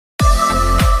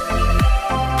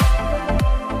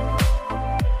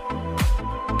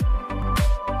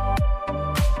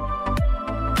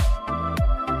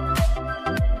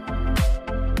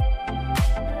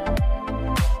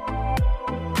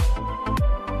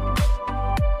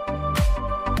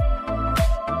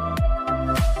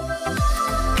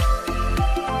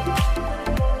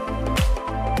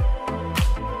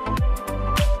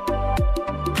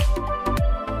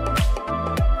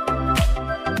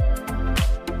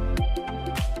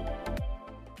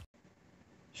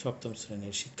সপ্তম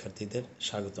শ্রেণীর শিক্ষার্থীদের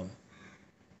স্বাগতম।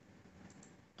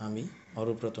 আমি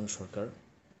অরূপরতন সরকার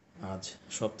আজ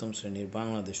সপ্তম শ্রেণীর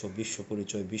বাংলাদেশ ও বিশ্ব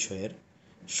পরিচয় বিষয়ের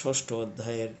ষষ্ঠ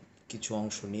অধ্যায়ের কিছু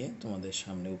অংশ নিয়ে তোমাদের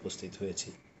সামনে উপস্থিত হয়েছি।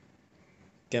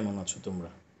 কেমন আছো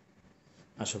তোমরা?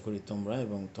 আশা করি তোমরা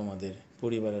এবং তোমাদের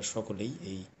পরিবারের সকলেই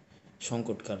এই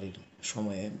সংকটকালীন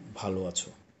সময়ে ভালো আছো।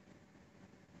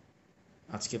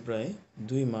 আজকে প্রায়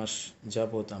 2 মাস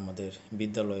যাবৎ আমাদের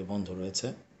বিদ্যালয় বন্ধ রয়েছে।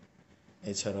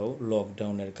 এছাড়াও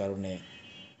লকডাউনের কারণে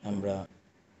আমরা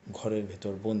ঘরের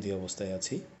ভেতর বন্দি অবস্থায়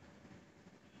আছি।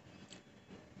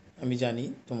 আমি জানি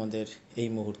তোমাদের এই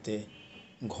মুহূর্তে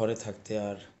ঘরে থাকতে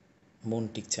আর মন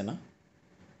টিকছে না।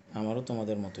 আমারও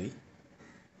তোমাদের মতোই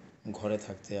ঘরে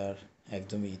থাকতে আর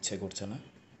একদমই ইচ্ছে করছে না।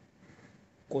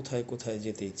 কোথায় কোথায়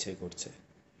যেতে ইচ্ছে করছে।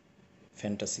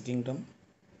 ফ্যান্টাসি কিংডম,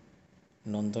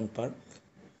 নন্দন পার্ক,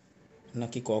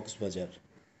 নাকি কক্সবাজার,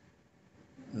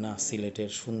 না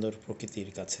সিলেটের সুন্দর প্রকৃতির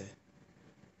কাছে।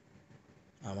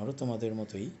 আমারও তোমাদের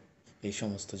মতোই এই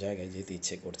সমস্ত জায়গায় যেতে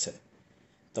ইচ্ছে করছে।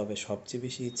 তবে সবচেয়ে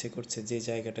বেশি ইচ্ছে করছে যে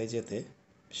জায়গাটায় যেতে,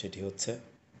 সেটি হচ্ছে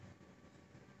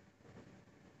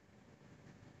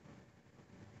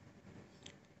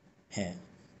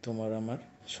তোমার আমার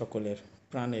সকলের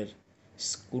প্রাণের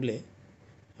স্কুলে,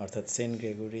 অর্থাৎ Saint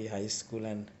Gregory high school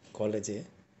and কলেজে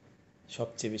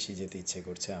সবচেয়ে বেশি যেতে ইচ্ছে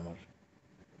করছে আমার।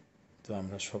 তো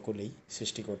আমরা সকলেই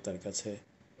সৃষ্টিকর্তার কাছে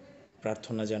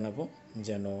প্রার্থনা জানাবো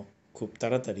যেন খুব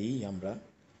তাড়াতাড়ি আমরা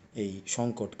এই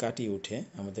সংকট কাটিয়ে উঠে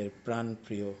আমাদের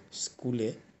প্রাণপ্রিয় স্কুলে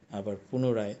আবার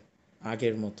পুনরায়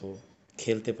আগের মতো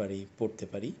খেলতে পারি, পড়তে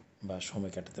পারি বা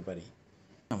সময় কাটাতে পারি।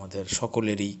 আমাদের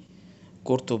সকলেরই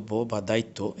কর্তব্য বা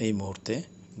দায়িত্ব এই মুহূর্তে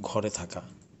ঘরে থাকা।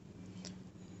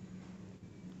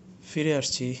 ফিরে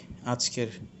আসছি আজকের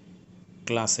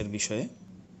ক্লাসের বিষয়ে।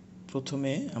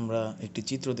 প্রথমে আমরা একটি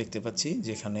চিত্র দেখতে পাচ্ছি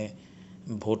যেখানে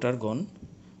ভোটারগণ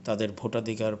তাদের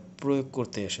ভোটাধিকার প্রয়োগ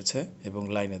করতে এসেছে এবং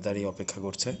লাইনে দাঁড়িয়ে অপেক্ষা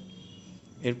করছে।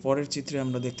 এর পরের চিত্রে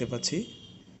আমরা দেখতে পাচ্ছি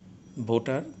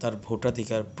ভোটার তার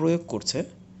ভোটাধিকার প্রয়োগ করছে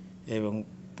এবং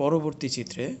পরবর্তী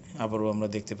চিত্রে আবারও আমরা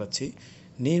দেখতে পাচ্ছি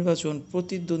নির্বাচন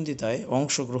প্রতিদ্বন্দ্বিতায়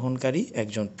অংশগ্রহণকারী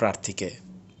একজন প্রার্থীকে।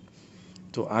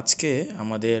 তো আজকে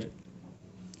আমাদের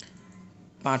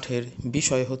পাঠের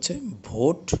বিষয় হচ্ছে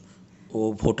ভোট ও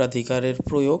ভোটাধিকারের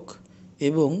প্রয়োগ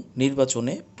এবং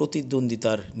নির্বাচনে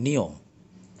প্রতিদ্বন্দ্বিতার নিয়ম।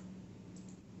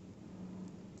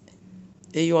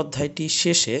 এই অধ্যায়টি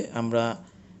শেষে আমরা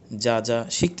যা যা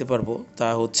শিখতে পারবো তা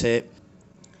হচ্ছে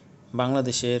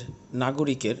বাংলাদেশের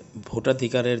নাগরিকের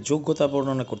ভোটাধিকারের যোগ্যতা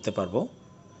বর্ণনা করতে পারবো,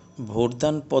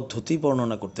 ভোটদান পদ্ধতি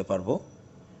বর্ণনা করতে পারবো,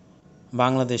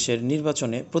 বাংলাদেশের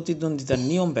নির্বাচনে প্রতিদ্বন্দ্বিতার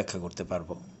নিয়ম ব্যাখ্যা করতে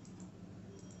পারবো।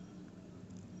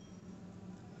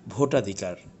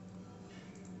 ভোটাধিকার।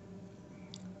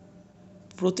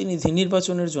 প্রতিনিধি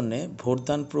নির্বাচনের জন্য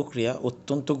ভোটদান প্রক্রিয়া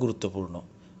অত্যন্ত গুরুত্বপূর্ণ।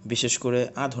 বিশেষ করে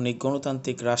আধুনিক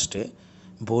গণতান্ত্রিক রাষ্ট্রে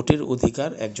ভোটের অধিকার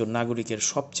একজন নাগরিকের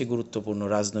সবচেয়ে গুরুত্বপূর্ণ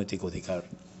রাজনৈতিক অধিকার।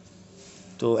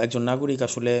 তো একজন নাগরিক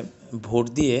আসলে ভোট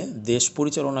দিয়ে দেশ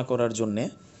পরিচালনা করার জন্যে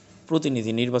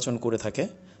প্রতিনিধি নির্বাচন করে থাকে,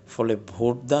 ফলে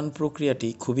ভোটদান প্রক্রিয়াটি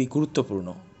খুবই গুরুত্বপূর্ণ।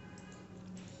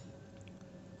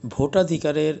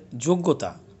 ভোটাধিকারের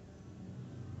যোগ্যতা।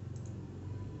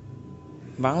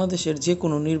 বাংলাদেশের যে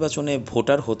কোনো নির্বাচনে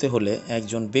ভোটার হতে হলে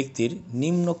একজন ব্যক্তির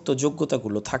নিম্নোক্ত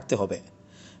যোগ্যতাগুলো থাকতে হবে।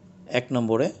 1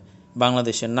 নম্বরে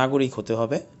বাংলাদেশের নাগরিক হতে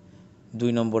হবে। 2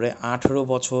 নম্বরে 18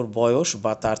 বছর বয়স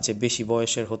বা তার চেয়ে বেশি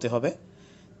বয়সের হতে হবে।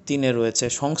 3-এ রয়েছে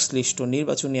সংশ্লিষ্ট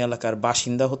নির্বাচনী এলাকার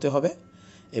বাসিন্দা হতে হবে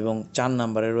এবং 4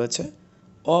 নম্বরে রয়েছে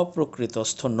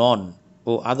অপ্রকৃতস্থ নন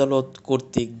ও আদালত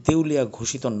কর্তৃক দেউলিয়া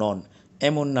ঘোষিত নন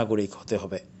এমন নাগরিক হতে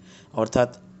হবে।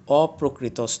 অর্থাৎ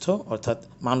অপ্রকৃতস্থ অর্থাৎ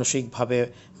মানসিকভাবে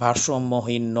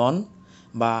ভারসাম্যহীন নন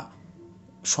বা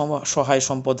সহায়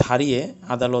সম্পদ হারিয়ে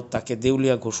আদালত তাকে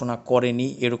দেউলিয়া ঘোষণা করেনি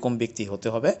এরকম ব্যক্তি হতে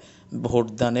হবে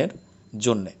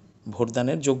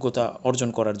ভোটদানের যোগ্যতা অর্জন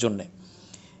করার জন্যে।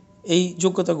 এই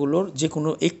যোগ্যতাগুলোর যে কোনো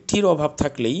একটির অভাব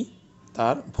থাকলেই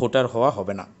তার ভোটার হওয়া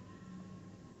হবে না।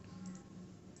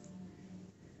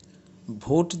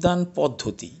 ভোটদান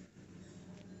পদ্ধতি।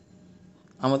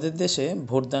 আমাদের দেশে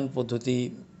ভোটদান পদ্ধতি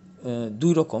 2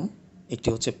 রকম। একটি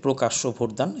হচ্ছে প্রকাশ্য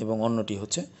ভোটদান এবং অন্যটি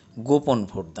হচ্ছে গোপন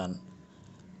ভোটদান।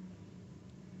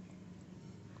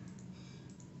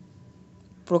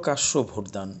 প্রকাশ্য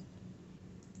ভোটদান।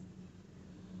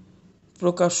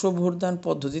 প্রকাশ্য ভোটদান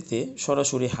পদ্ধতিতে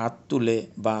সরাসরি হাত তুলে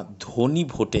বা ধ্বনি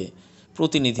ভোটে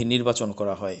প্রতিনিধি নির্বাচন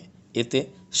করা হয়। এতে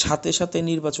সাথে সাথে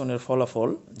নির্বাচনের ফলাফল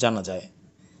জানা যায়।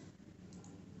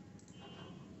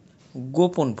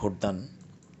 গোপন ভোটদান।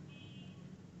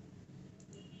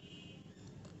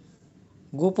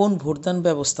 গোপন ভোটদান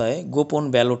ব্যবস্থায় গোপন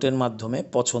ব্যালটের মাধ্যমে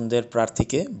পছন্দের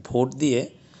প্রার্থীকে ভোট দিয়ে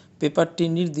পেপারটি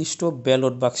নির্দিষ্ট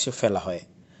ব্যালট বাক্সে ফেলা হয়।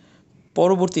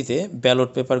 পরবর্তীতে ব্যালট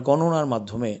পেপার গণনার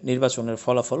মাধ্যমে নির্বাচনের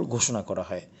ফলাফল ঘোষণা করা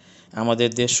হয়। আমাদের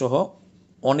দেশসহ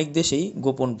অনেক দেশেই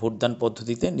গোপন ভোটদান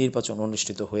পদ্ধতিতে নির্বাচন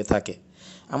অনুষ্ঠিত হয়ে থাকে।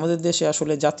 আমাদের দেশে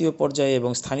আসলে জাতীয় পর্যায়ে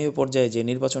এবং স্থানীয় পর্যায়ে যে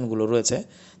নির্বাচনগুলো রয়েছে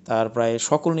তার প্রায়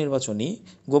সকল নির্বাচনই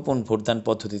গোপন ভোটদান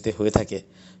পদ্ধতিতে হয়ে থাকে।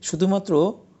 শুধুমাত্র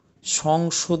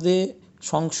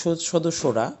সংসদ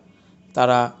সদস্যরা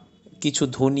তারা কিছু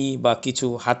ধনী বা কিছু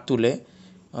হাত তুলে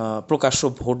প্রকাশ্য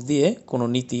ভোট দিয়ে কোনো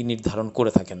নীতি নির্ধারণ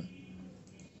করে থাকেন।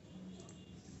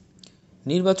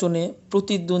 নির্বাচনে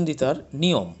প্রতিদ্বন্দ্বিতার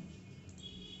নিয়ম।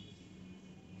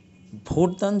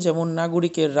 ভোটদান যেমন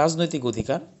নাগরিকের রাজনৈতিক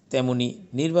অধিকার, তেমনি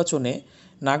নির্বাচনে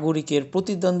নাগরিকের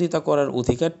প্রতিদ্বন্দ্বিতা করার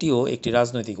অধিকারটিও একটি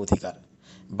রাজনৈতিক অধিকার।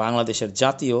 বাংলাদেশের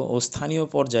জাতীয় ও স্থানীয়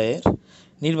পর্যায়ের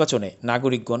নির্বাচনে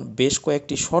নাগরিকগণ বেশ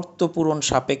কয়েকটি শর্ত পূরণ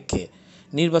সাপেক্ষে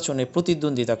নির্বাচনে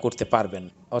প্রতিদ্বন্দ্বিতা করতে পারবেন।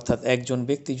 অর্থাৎ একজন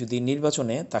ব্যক্তি যদি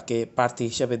নির্বাচনে তাকে প্রার্থী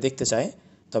হিসাবে দেখতে চায়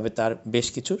তবে তার বেশ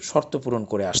কিছু শর্ত পূরণ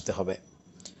করে আসতে হবে।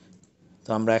 তো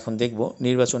আমরা এখন দেখব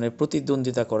নির্বাচনে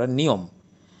প্রতিদ্বন্দ্বিতা করার নিয়ম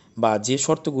বা যে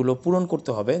শর্তগুলো পূরণ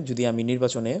করতে হবে যদি আমি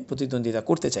নির্বাচনে প্রতিদ্বন্দ্বিতা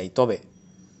করতে চাই। তবে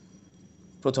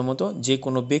প্রথমত, যে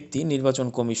কোনো ব্যক্তি নির্বাচন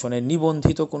কমিশনে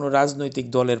নিবন্ধিত কোনো রাজনৈতিক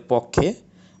দলের পক্ষে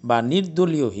বা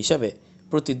নির্দলীয় হিসাবে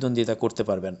প্রতিদ্বন্দ্বিতা করতে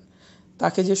পারবেন।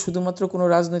 তাকে যে শুধুমাত্র কোনো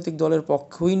রাজনৈতিক দলের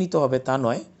পক্ষই নিতে হবে তা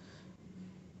নয়,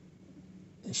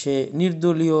 সে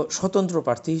নির্দলীয় স্বতন্ত্র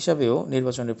প্রার্থী হিসাবেও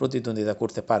নির্বাচনে প্রতিদ্বন্দ্বিতা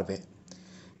করতে পারবে।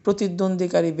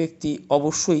 প্রতিদ্বন্দ্বিকারী ব্যক্তি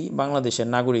অবশ্যই বাংলাদেশের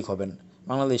নাগরিক হবেন।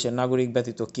 বাংলাদেশের নাগরিক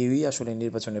ব্যতীত কেউই আসলে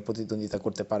নির্বাচনে প্রতিদ্বন্দ্বিতা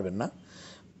করতে পারবেন না।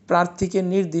 প্রার্থীকে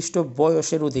নির্দিষ্ট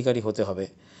বয়সের অধিকারী হতে হবে,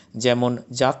 যেমন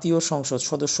জাতীয় সংসদ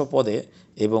সদস্য পদে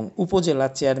এবং উপজেলা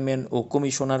চেয়ারম্যান ও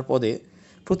কমিশনার পদে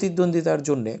প্রতিদ্বন্দ্বিতার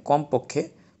জন্য কমপক্ষে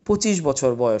 25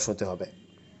 বছর বয়স হতে হবে।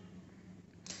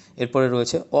 এরপরে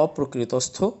রয়েছে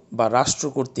অপ্রকৃতস্থ বা রাষ্ট্র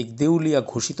কর্তৃক দেউলিয়া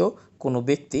ঘোষিত কোনো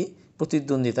ব্যক্তি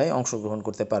প্রতিদ্বন্দ্বিতায় অংশগ্রহণ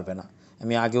করতে পারবে না।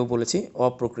 আমি আগেও বলেছি,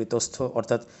 অপ্রকৃতস্থ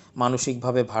অর্থাৎ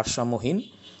মানসিকভাবে ভারসাম্যহীন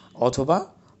অথবা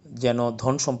যেন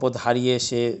ধন সম্পদ হারিয়ে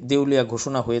সে দেউলিয়া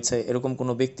ঘোষণা হয়েছে এরকম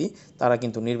কোনো ব্যক্তি, তারা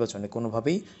কিন্তু নির্বাচনে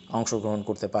কোনোভাবেই অংশগ্রহণ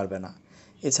করতে পারবে না।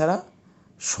 এছাড়া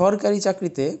সরকারি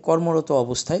চাকরিতে কর্মরত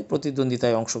অবস্থায়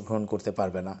প্রতিদ্বন্দ্বিতায় অংশগ্রহণ করতে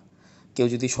পারবে না। কেউ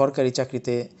যদি সরকারি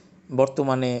চাকরিতে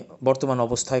বর্তমান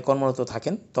অবস্থায় কর্মরত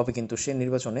থাকেন তবে কিন্তু সে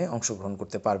নির্বাচনে অংশগ্রহণ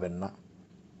করতে পারবেন না।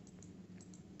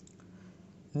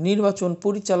 নির্বাচন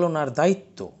পরিচালনার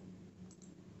দায়িত্ব।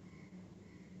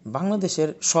 বাংলাদেশের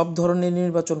সব ধরনের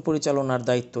নির্বাচন পরিচালনার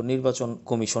দায়িত্ব নির্বাচন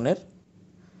কমিশনের।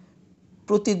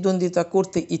 প্রতিদ্বন্দ্বিতা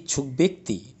করতে ইচ্ছুক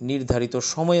ব্যক্তি নির্ধারিত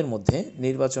সময়ের মধ্যে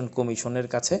নির্বাচন কমিশনের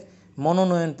কাছে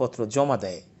মনোনয়নপত্র জমা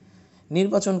দেয়।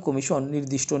 নির্বাচন কমিশন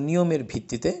নির্দিষ্ট নিয়মের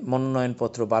ভিত্তিতে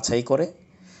মনোনয়নপত্র বাছাই করে।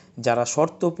 যারা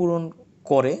শর্ত পূরণ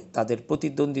করে তাদের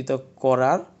প্রতিদ্বন্দ্বিতা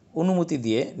করার অনুমতি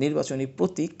দিয়ে নির্বাচনী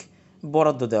প্রতীক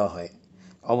বরাদ্দ দেওয়া হয়।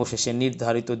 অবশেষে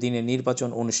নির্ধারিত দিনে নির্বাচন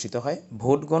অনুষ্ঠিত হয়।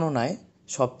 ভোট গণনায়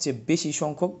সবচেয়ে বেশি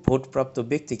সংখ্যক ভোটপ্রাপ্ত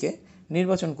ব্যক্তিকে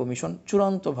নির্বাচন কমিশন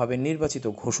চূড়ান্তভাবে নির্বাচিত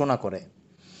ঘোষণা করে।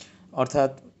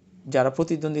 অর্থাৎ যারা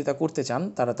প্রতিদ্বন্দ্বিতা করতে চান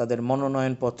তারা তাদের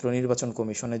মনোনয়নপত্র নির্বাচন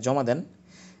কমিশনে জমা দেন।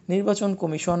 নির্বাচন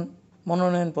কমিশন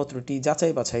মনোনয়নপত্রটি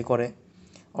যাচাই বাছাই করে,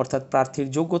 অর্থাৎ প্রার্থীর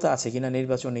যোগ্যতা আছে কিনা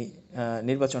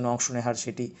নির্বাচনে অংশ নেওয়ার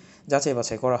সেটি যাচাই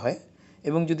বাছাই করা হয়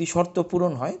এবং যদি শর্ত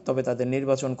পূরণ হয় তবে তাদের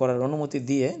নির্বাচন করার অনুমতি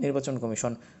দিয়ে নির্বাচন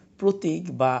কমিশন প্রতীক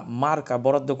বা মার্কা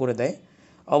বরাদ্দ করে দেয়।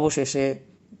 অবশেষে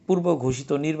পূর্ব ঘোষিত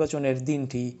নির্বাচনের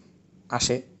দিনটি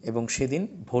আসে এবং সেদিন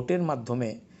ভোটের মাধ্যমে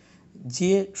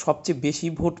যে সবচেয়ে বেশি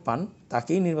ভোট পান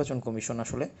তাকেই নির্বাচন কমিশন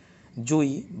আসলে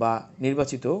জয়ী বা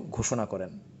নির্বাচিত ঘোষণা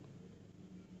করেন।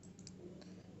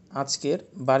 আজকের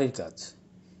বাড়ির কাজ।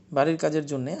 বাড়ির কাজের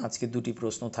জন্য আজকে দুটি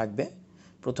প্রশ্ন থাকবে।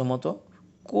 প্রথমত,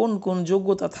 কোন কোন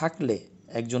যোগ্যতা থাকলে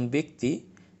একজন ব্যক্তি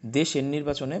দেশের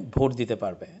নির্বাচনে ভোট দিতে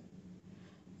পারবে?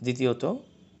 দ্বিতীয়ত,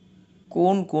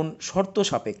 কোন কোন শর্ত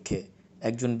সাপেক্ষে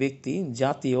একজন ব্যক্তি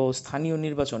জাতীয় ও স্থানীয়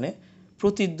নির্বাচনে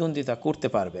প্রতিদ্বন্দ্বিতা করতে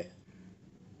পারবে?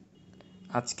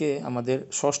 আজকে আমাদের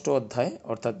ষষ্ঠ অধ্যায়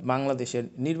অর্থাৎ বাংলাদেশের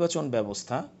নির্বাচন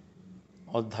ব্যবস্থা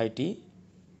অধ্যায়টি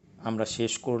আমরা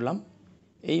শেষ করলাম।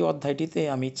 এই অধ্যায়টিতে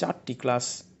আমি 4টি ক্লাস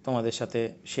তোমাদের সাথে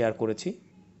শেয়ার করেছি।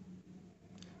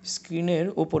 স্ক্রিনের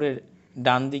উপরের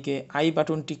ডান দিকে আই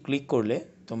বাটনটি ক্লিক করলে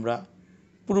তোমরা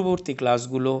পূর্ববর্তী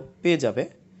ক্লাসগুলো পেয়ে যাবে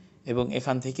এবং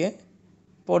এখান থেকে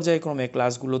পর্যায়ক্রমে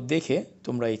ক্লাসগুলো দেখে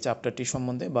তোমরা এই চ্যাপ্টারটি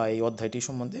সম্বন্ধে বা এই অধ্যায়টি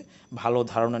সম্বন্ধে ভালো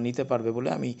ধারণা নিতে পারবে বলে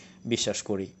আমি বিশ্বাস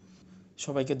করি।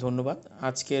 সবাইকে ধন্যবাদ।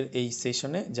 আজকের এই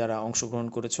সেশনে যারা অংশগ্রহণ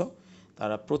করেছো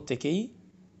তারা প্রত্যেকেই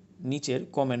নিচের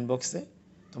কমেন্ট বক্সে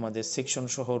তোমাদের সেকশন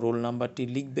সহ রোল নাম্বারটি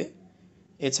লিখবে।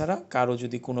 এছাড়া কারো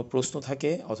যদি কোনো প্রশ্ন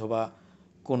থাকে অথবা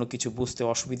কোনো কিছু বুঝতে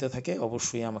অসুবিধা থাকে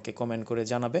অবশ্যই আমাকে কমেন্ট করে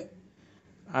জানাবে।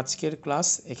 আজকের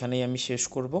ক্লাস এখানেই আমি শেষ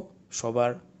করব।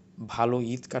 সবার ভালো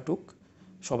ঈদ কাটুক,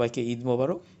 সবাইকে ঈদ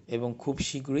মোবারক, এবং খুব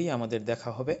শীঘ্রই আমাদের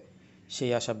দেখা হবে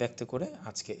সেই আশা ব্যক্ত করে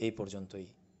আজকে এই পর্যন্তই।